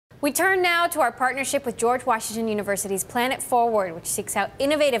We turn now to our partnership with George Washington University's Planet Forward, which seeks out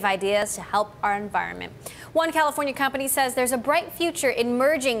innovative ideas to help our environment. One California company says there's a bright future in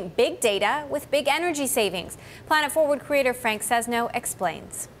merging big data with big energy savings. Planet Forward creator Frank Sesno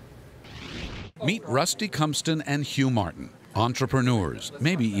explains. Meet Rusty Cumston and Hugh Martin, entrepreneurs,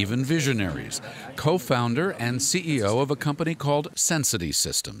 maybe even visionaries, co-founder and CEO of a company called Sensity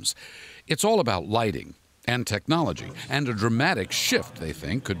Systems. It's all about lighting and technology, and a dramatic shift they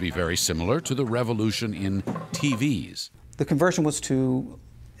think could be very similar to the revolution in TVs. The conversion was to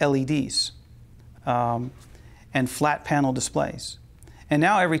LEDs and flat panel displays. And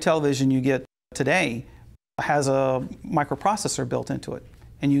now every television you get today has a microprocessor built into it.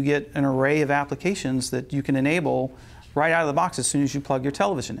 And you get an array of applications that you can enable right out of the box as soon as you plug your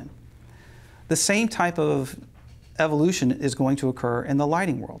television in. The same type of evolution is going to occur in the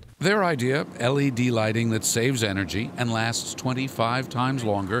lighting world. Their idea, LED lighting that saves energy and lasts 25 times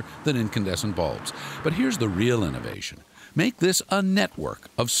longer than incandescent bulbs. But here's the real innovation. Make this a network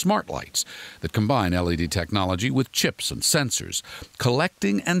of smart lights that combine LED technology with chips and sensors,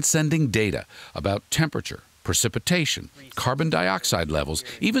 collecting and sending data about temperature, precipitation, carbon dioxide levels,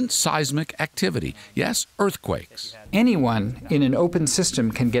 even seismic activity. Yes, earthquakes. Anyone in an open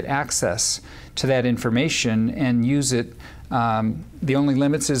system can get access to that information and use it. The only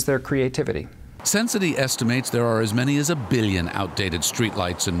limits is their creativity. Sensity estimates there are as many as 1 billion outdated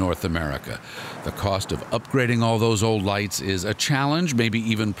streetlights in North America. The cost of upgrading all those old lights is a challenge, maybe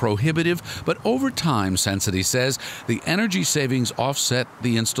even prohibitive, but over time, Sensity says, the energy savings offset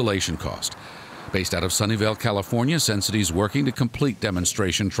the installation cost. Based out of Sunnyvale, California, Sensity is working to complete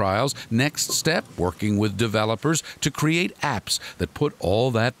demonstration trials. Next step, working with developers to create apps that put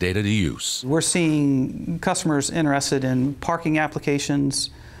all that data to use. We're seeing customers interested in parking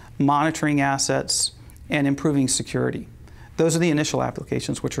applications, monitoring assets, and improving security. Those are the initial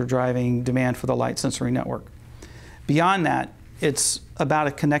applications which are driving demand for the light sensory network. Beyond that, it's about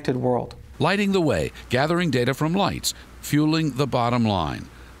a connected world. Lighting the way, gathering data from lights, fueling the bottom line.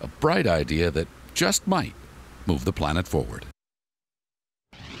 A bright idea that just might move the planet forward.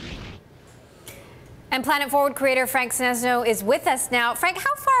 And Planet Forward creator Frank Sesno is with us now. Frank,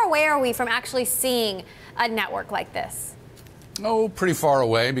 how far away are we from actually seeing a network like this? Oh, pretty far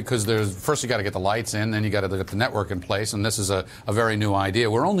away, because first you got to get the lights in, then you got to get the network in place, and this is a very new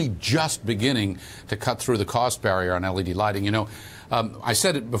idea. We're only just beginning to cut through the cost barrier on LED lighting. You know, I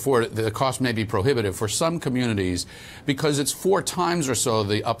said it before, the cost may be prohibitive for some communities because it's 4 times or so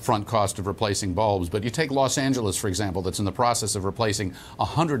the upfront cost of replacing bulbs. But you take Los Angeles, for example, that's in the process of replacing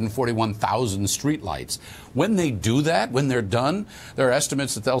 141,000 streetlights. When they do that, when they're done, there are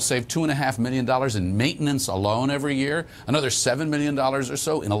estimates that they'll save $2.5 million in maintenance alone every year, another $7 million or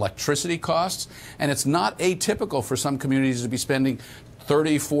so in electricity costs. And it's not atypical for some communities to be spending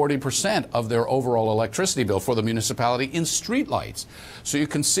 30–40% of their overall electricity bill for the municipality in streetlights. So you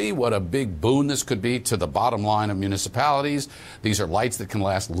can see what a big boon this could be to the bottom line of municipalities. These are lights that can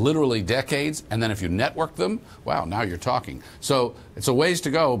last literally decades, and then if you network them, wow, now you're talking. So it's a ways to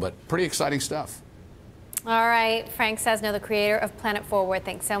go, but pretty exciting stuff. All right, Frank Sesno, the creator of Planet Forward,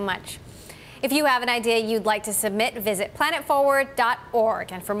 thanks so much. If you have an idea you'd like to submit, visit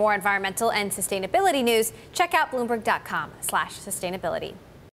planetforward.org. And for more environmental and sustainability news, check out Bloomberg.com/sustainability.